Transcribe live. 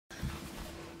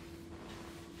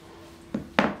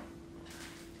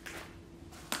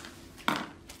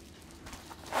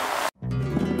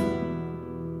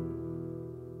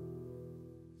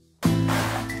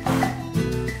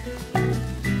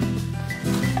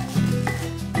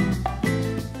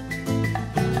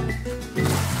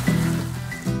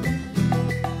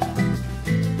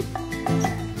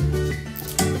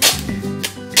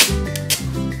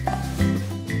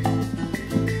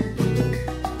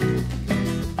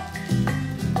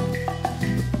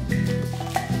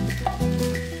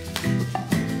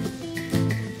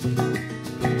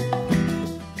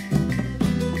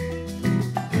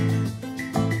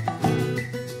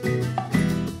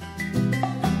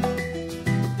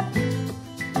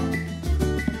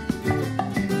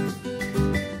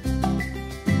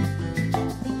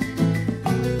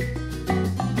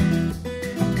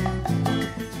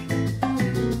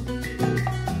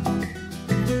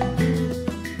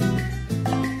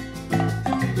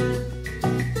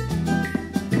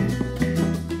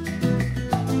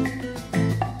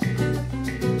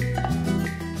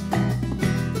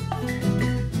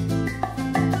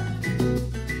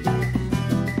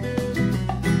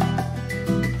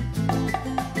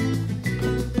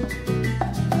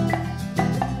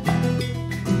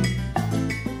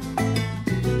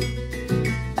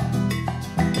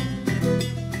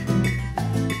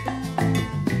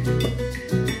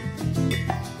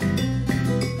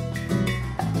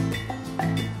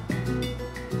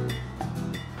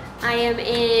I am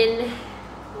in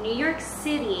New York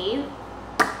City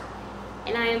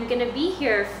and I am gonna be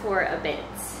here for a bit.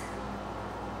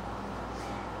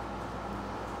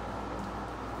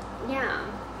 Yeah,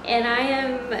 and I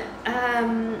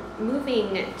am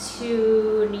moving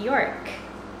to New York.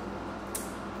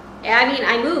 I mean,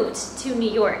 I moved to New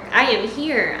York. I am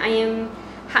here.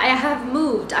 I have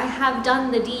moved. I have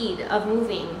done the deed of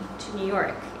moving to New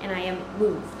York, and I am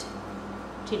moved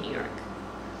to New York.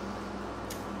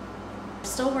 I'm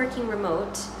still working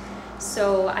remote,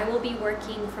 so I will be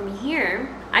working from here.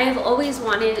 I have always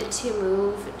wanted to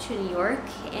move to New York,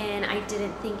 and I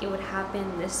didn't think it would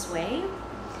happen this way.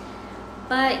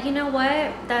 But you know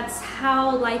what? That's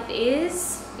how life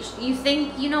is. You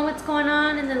think you know what's going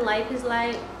on, and then life is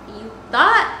like, you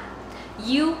thought.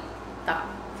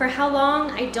 For how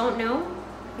long, I don't know.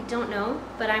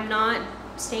 But I'm not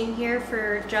staying here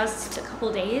for just a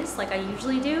couple days like I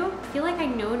usually do. I feel like I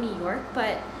know New York,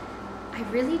 but I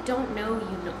really don't know,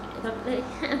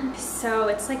 So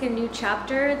it's like a new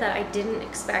chapter that I didn't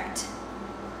expect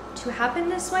to happen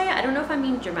this way. I don't know if I'm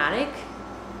being dramatic.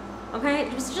 Okay,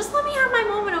 just let me have my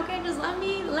moment, okay? Just let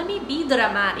me be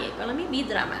dramatic, or let me be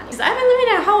dramatic. Because I've been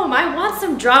living at home, I want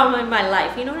some drama in my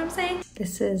life, you know what I'm saying?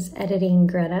 This is editing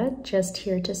Greta, just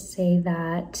here to say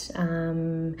that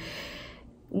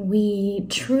we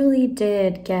truly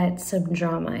did get some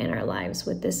drama in our lives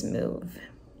with this move.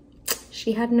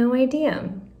 She had no idea.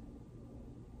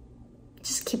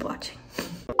 Just keep watching.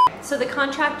 So the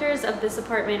contractors of this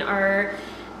apartment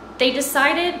they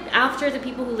decided after the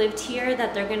people who lived here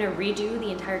that they're gonna redo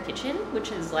the entire kitchen,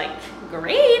 which is like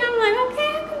great. I'm like,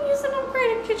 okay, I can use an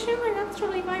upgraded kitchen, like that's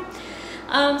totally fine.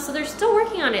 So they're still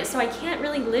working on it, so I can't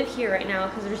really live here right now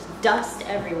because there's dust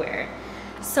everywhere.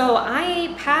 So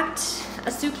I packed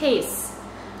a suitcase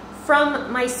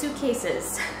from my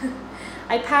suitcases.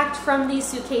 I packed from these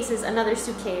suitcases another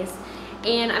suitcase,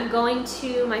 and I'm going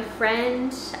to my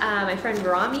friend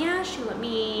Ramia. She let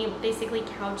me basically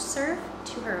couch surf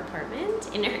to her apartment,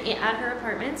 at her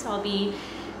apartment. So I'll be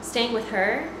staying with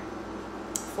her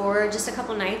for just a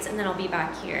couple nights, and then I'll be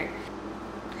back here.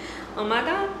 Oh my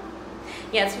God.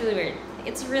 Yeah, it's really weird.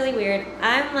 It's really weird.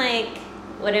 I'm like,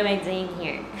 what am I doing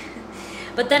here?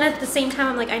 But then at the same time,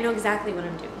 I'm like, I know exactly what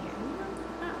I'm doing here.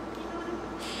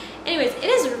 Anyways, it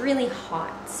is really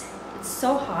hot. It's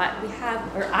so hot.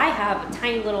 I have a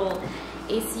tiny little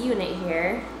AC unit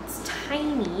here. It's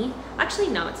tiny. Actually,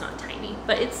 no, it's not tiny,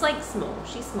 but it's like small.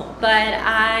 She's small. But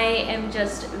I am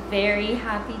just very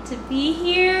happy to be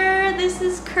here. This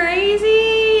is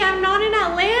crazy. I'm not in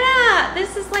Atlanta.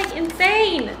 This is like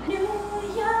insane. New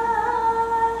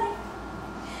York,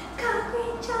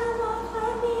 concrete jungle,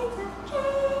 let me to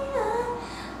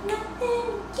nothing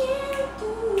you can't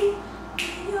do.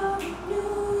 You're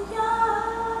New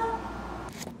York.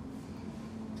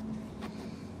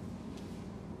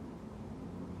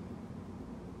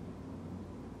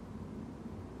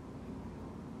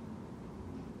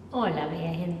 Hola, bella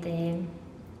gente.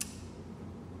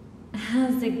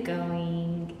 How's it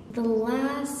going? The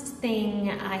last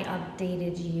thing I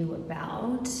updated you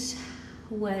about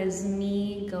was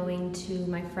me going to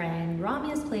my friend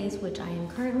Ramia's place, which I am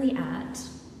currently at,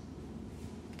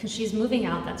 because she's moving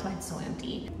out, that's why it's so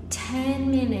empty. 10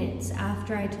 minutes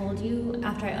after I told you,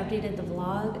 after I updated the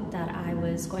vlog that I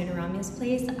was going to Ramia's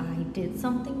place, I did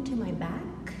something to my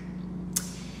back.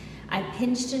 I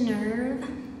pinched a nerve,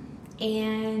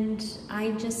 and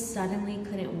I just suddenly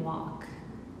couldn't walk.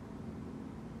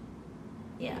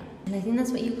 Yeah, and I think that's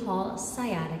what you call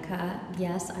sciatica.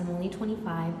 Yes, I'm only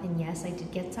 25, and yes, I did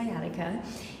get sciatica.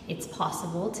 It's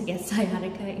possible to get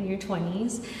sciatica in your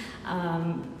 20s.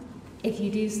 If you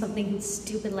do something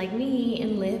stupid like me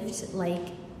and lift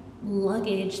like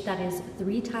luggage that is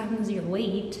 3 times your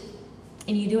weight,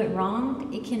 and you do it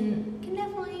wrong, it can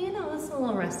definitely, you know, it's a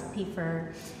little recipe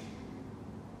for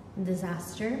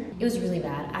disaster. It was really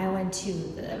bad. I went to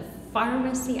the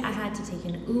pharmacy. I had to take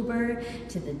an Uber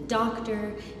to the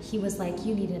doctor. He was like,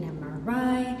 you need an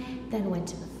MRI. Then went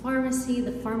to the pharmacy.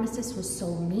 The pharmacist was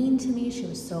so mean to me. She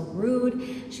was so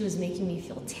rude. She was making me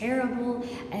feel terrible.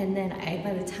 And then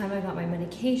by the time I got my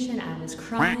medication, I was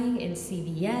crying in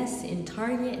CVS, in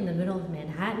Target, in the middle of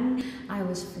Manhattan. I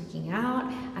was freaking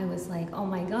out. I was like, oh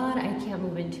my God, I can't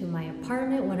move into my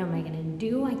apartment. What am I gonna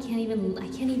do? I can't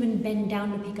even bend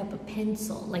down to pick up a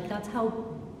pencil. Like, that's how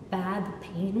bad the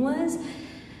pain was.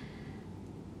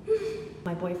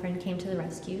 My boyfriend came to the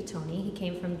rescue, Tony. He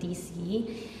came from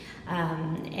DC,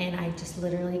 and I just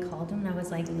literally called him and I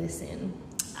was like, listen,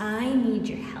 I need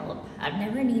your help. I've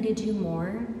never needed you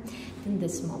more than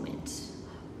this moment.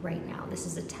 right now. This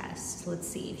is a test. Let's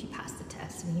see if you pass the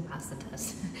test. And he passed the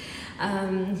test.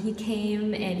 He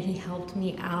came and he helped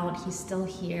me out. He's still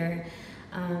here.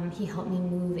 He helped me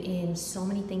move in so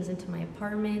many things into my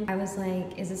apartment. I was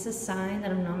like, is this a sign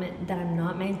that I'm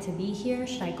not meant to be here?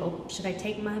 Should I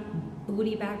take my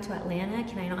booty back to Atlanta?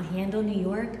 Can I not handle New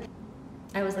York?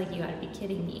 I was like, you gotta be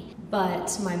kidding me.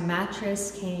 But my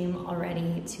mattress came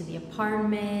already to the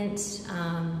apartment.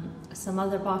 Some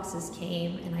other boxes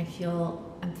came, and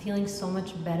I'm feeling so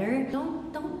much better.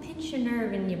 Don't pinch your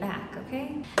nerve in your back,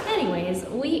 okay? Anyways,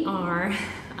 we are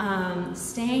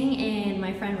staying in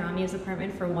my friend Ramia's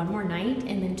apartment for one more night,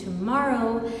 and then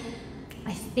tomorrow,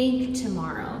 I think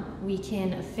tomorrow, we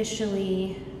can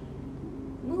officially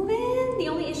move in. The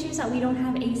only issue is that we don't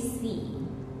have AC.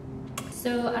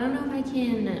 So I don't know if I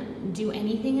can do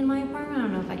anything in my apartment. I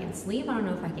don't know if I can sleep. I don't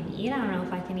know if I can eat. I don't know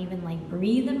if I can even like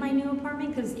breathe in my new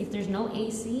apartment because if there's no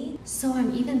AC. So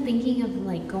I'm even thinking of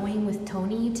like going with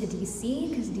Tony to DC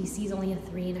because DC is only a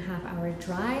 3.5 hour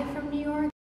drive from New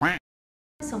York.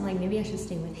 So I'm like, maybe I should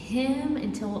stay with him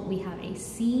until we have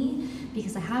AC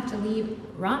because I have to leave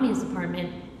Rami's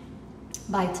apartment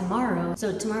by tomorrow.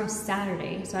 So tomorrow's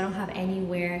Saturday. So I don't have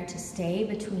anywhere to stay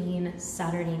between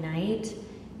Saturday night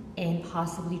and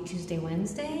possibly Tuesday,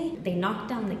 Wednesday. They knocked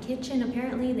down the kitchen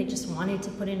apparently. They just wanted to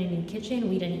put in a new kitchen.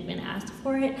 We didn't even ask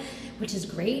for it, which is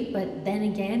great. But then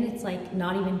again, it's like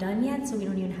not even done yet, so we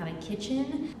don't even have a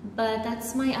kitchen. But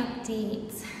that's my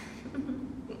update.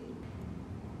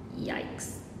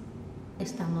 Yikes.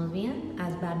 Estamos bien,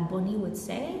 as Bad Bunny would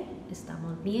say.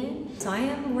 Estamos bien. So I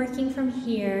am working from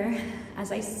here.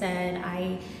 As I said,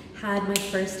 I had my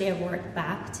first day of work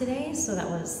back today, so that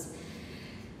was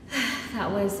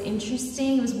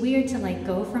interesting. It was weird to like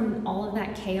go from all of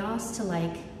that chaos to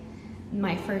like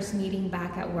my first meeting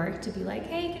back at work to be like,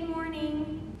 hey, good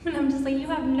morning. And I'm just like, you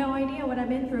have no idea what I've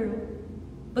been through,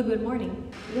 but good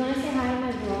morning. You want to say hi to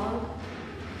my vlog?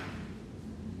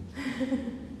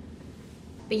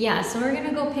 But yeah, so we're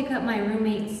gonna go pick up my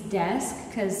roommate's desk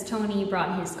because Tony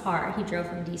brought his car. He drove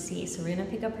from DC, so we're gonna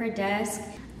pick up her desk.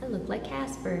 I look like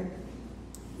Casper.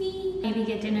 Maybe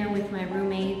get dinner with my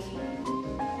roommate.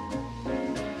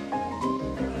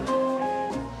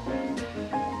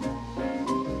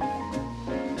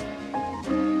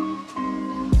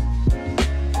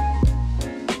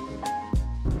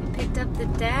 The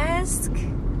desk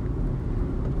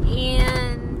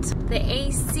and the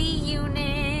AC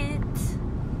unit.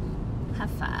 High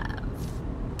five.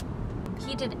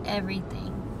 He did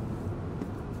everything.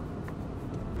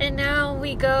 And now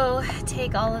we go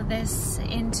take all of this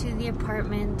into the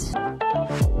apartment.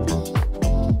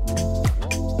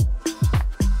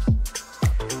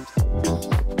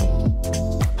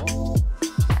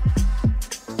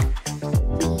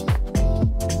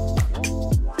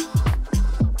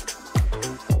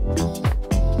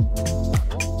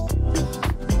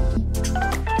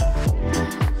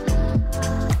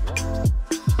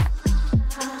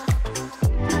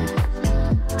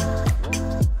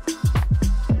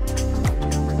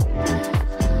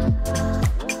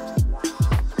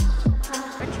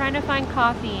 Trying to find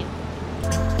coffee.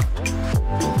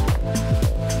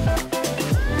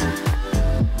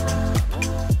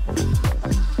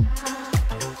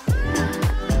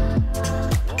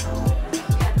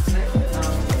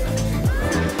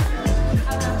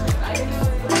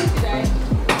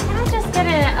 Can I just get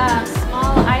a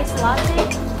small iced latte?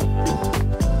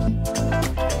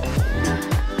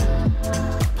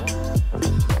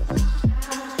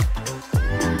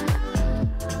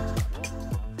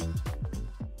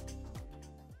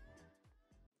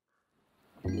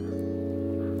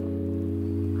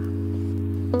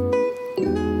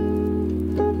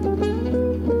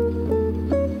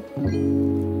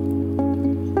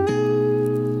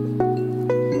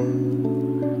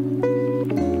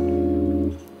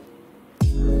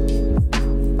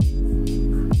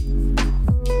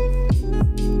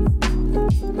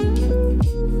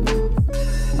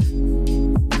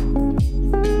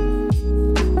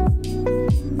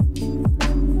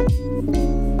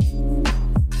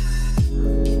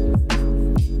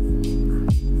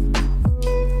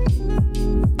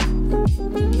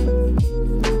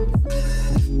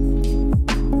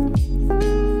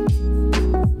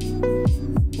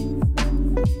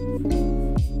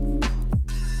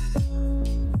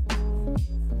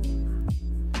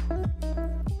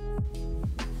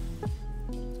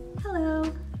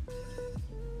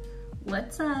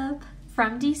 What's up?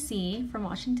 From DC, from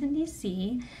Washington,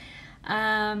 DC.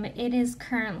 It is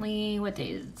currently, what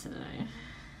day is it today?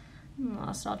 I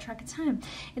lost all track of time.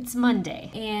 It's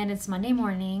Monday, and it's Monday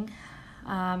morning.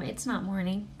 It's not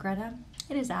morning, Greta.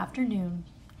 It is afternoon.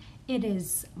 It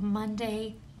is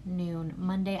Monday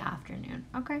Monday afternoon.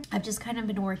 Okay. I've just kind of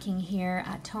been working here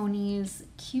at Tony's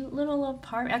cute little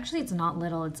apartment. Actually, it's not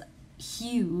little, it's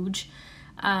huge.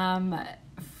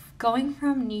 Going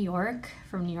from New York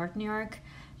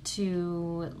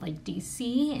to like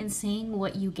DC and seeing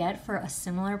what you get for a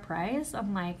similar price,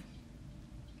 I'm like,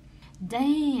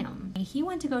 damn. He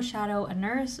went to go shadow a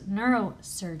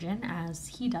neurosurgeon, as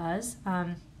he does,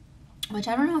 which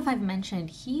I don't know if I've mentioned.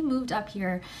 He moved up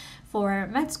here for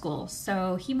med school.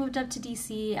 So he moved up to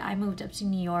DC, I moved up to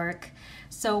New York.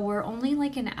 So we're only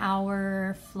like an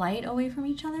hour flight away from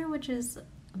each other, which is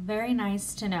very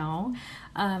nice to know.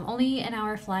 Only an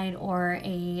hour flight, or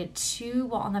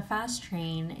well, on the fast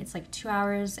train, it's like 2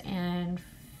 hours and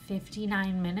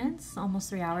 59 minutes, almost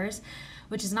 3 hours,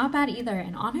 which is not bad either.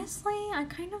 And honestly, I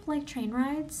kind of like train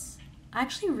rides. I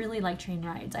actually really like train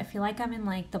rides. I feel like I'm in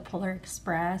like the Polar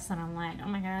Express and I'm like, oh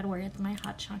my god, where's my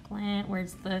hot chocolate?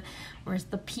 Where's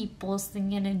the people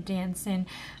singing and dancing?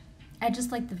 I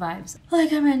just like the vibes.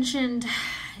 Like I mentioned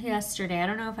yesterday, I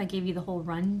don't know if I gave you the whole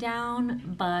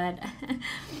rundown, but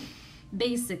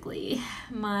basically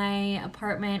my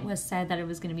apartment was said that it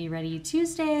was going to be ready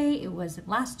Tuesday. It wasn't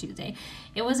last Tuesday.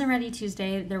 It wasn't ready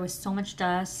Tuesday. There was so much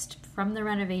dust from the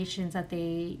renovations that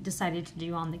they decided to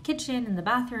do on the kitchen and the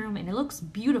bathroom, and it looks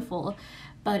beautiful,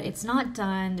 but it's not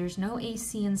done. There's no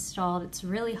AC installed. It's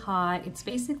really hot. It's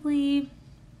basically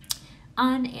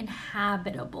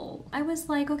uninhabitable. I was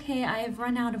like, okay, I've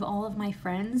run out of all of my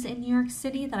friends in New York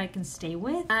City that I can stay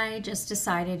with. I just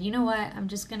decided, you know what, I'm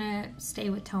just gonna stay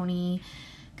with Tony,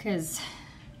 because,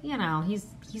 you know, he's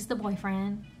the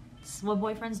boyfriend. This is what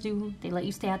boyfriends do. They let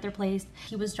you stay at their place.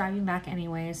 He was driving back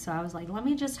anyway, so I was like, let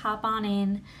me just hop on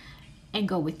in and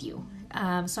go with you.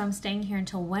 So I'm staying here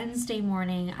until Wednesday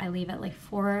morning. I leave at like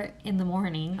 4 in the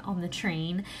morning on the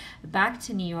train back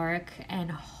to New York, and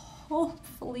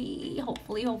hopefully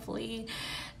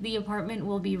the apartment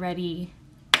will be ready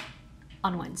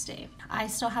on Wednesday. I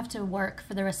still have to work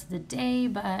for the rest of the day,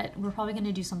 but we're probably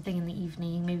gonna do something in the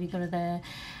evening. Maybe go to the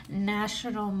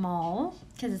National Mall,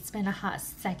 because it's been a hot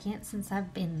second since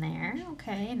I've been there.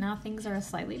 Okay, now things are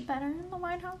slightly better in the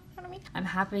White House. You know what I mean? I'm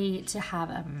happy to have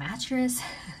a mattress,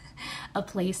 a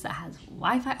place that has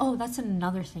Wi-Fi. Oh, that's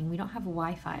another thing. We don't have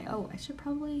Wi-Fi. Oh, I should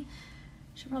probably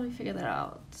figure that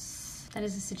out. That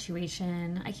is a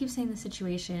situation. I keep saying the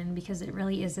situation because it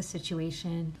really is a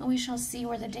situation. But we shall see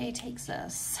where the day takes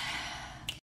us.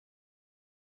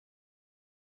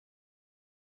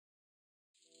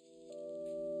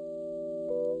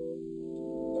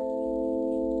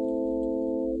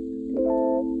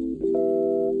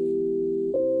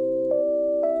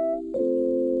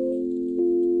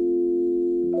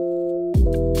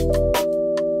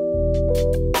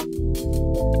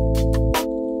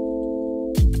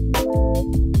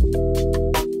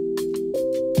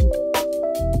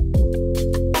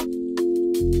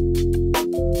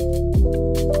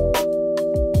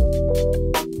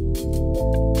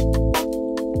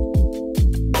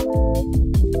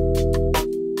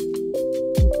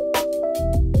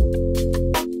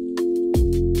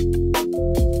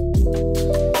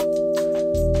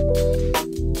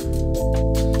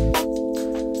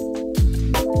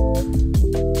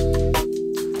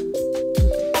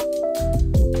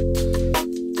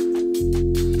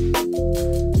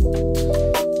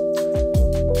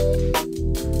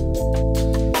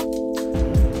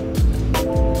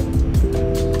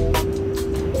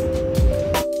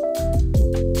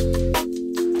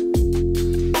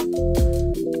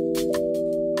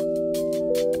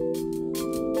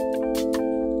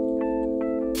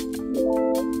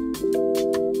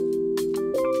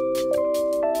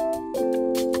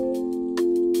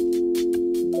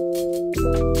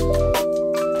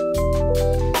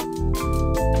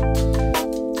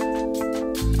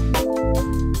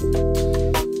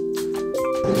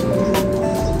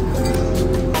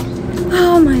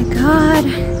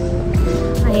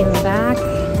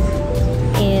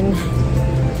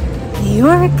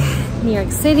 New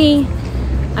York City.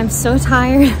 I'm so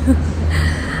tired.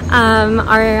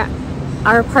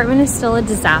 Our apartment is still a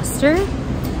disaster.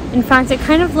 In fact, it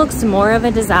kind of looks more of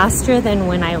a disaster than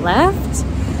when I left.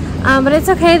 But it's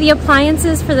okay. The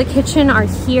appliances for the kitchen are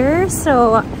here,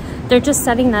 so they're just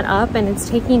setting that up and it's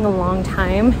taking a long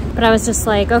time. But I was just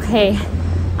like, okay,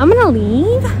 I'm gonna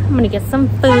leave. I'm gonna get some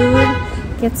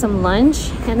food, get some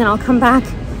lunch, and then I'll come back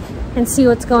and see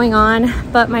what's going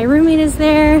on. But my roommate is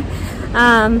there.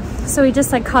 So we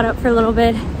just like caught up for a little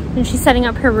bit and she's setting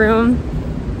up her room.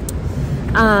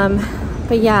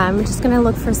 But yeah, I'm just gonna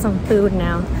look for some food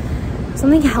now.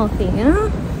 Something healthy, you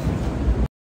know?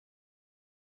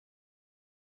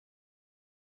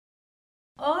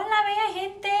 Hola, bella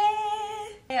gente!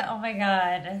 Oh my my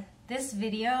god. This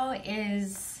video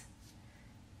is...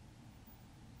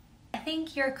 I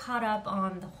think you're caught up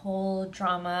on the whole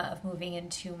drama of moving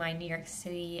into my New York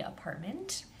City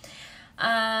apartment.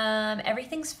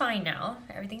 Everything's fine now.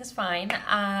 Everything is fine.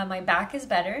 My back is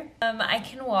better. I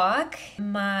can walk.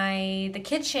 The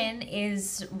kitchen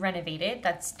is renovated.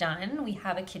 That's done. We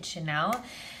have a kitchen now.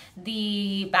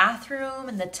 The bathroom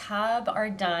and the tub are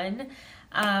done.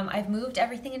 I've moved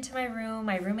everything into my room.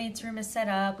 My roommate's room is set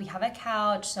up. We have a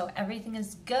couch, so everything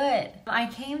is good. I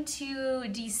came to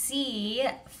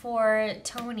DC for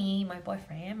Tony, my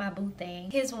boyfriend, my boo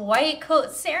thing, his white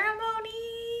coat ceremony.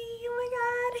 Oh my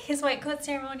god. His white coat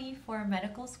ceremony for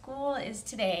medical school is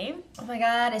today. Oh my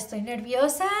god, estoy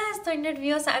nerviosa, estoy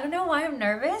nerviosa. I don't know why I'm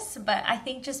nervous, but I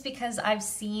think just because I've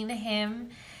seen him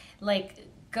like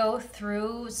go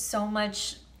through so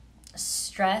much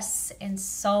stress and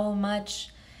so much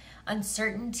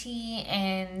uncertainty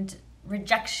and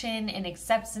rejection and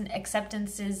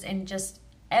acceptances and just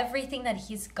everything that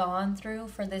he's gone through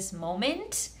for this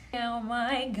moment. Oh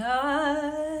my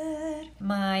god.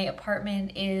 My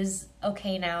apartment is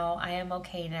okay now. I am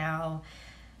okay now.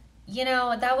 You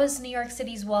know, that was New York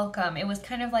City's welcome. It was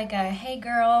kind of like a, hey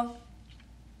girl,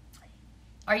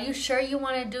 are you sure you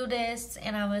want to do this?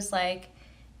 And I was like,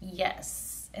 yes.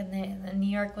 And then New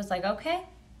York was like, okay,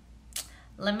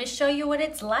 let me show you what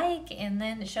it's like. And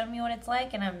then it showed me what it's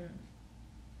like. And I'm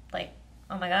like,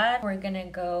 oh my god, we're gonna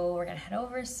head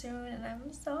over soon. And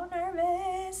I'm so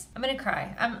nervous. I'm gonna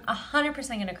cry. I'm 100%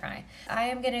 gonna cry. I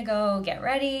am gonna go get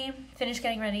ready, finish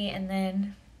getting ready, and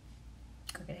then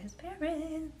go get his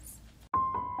parents.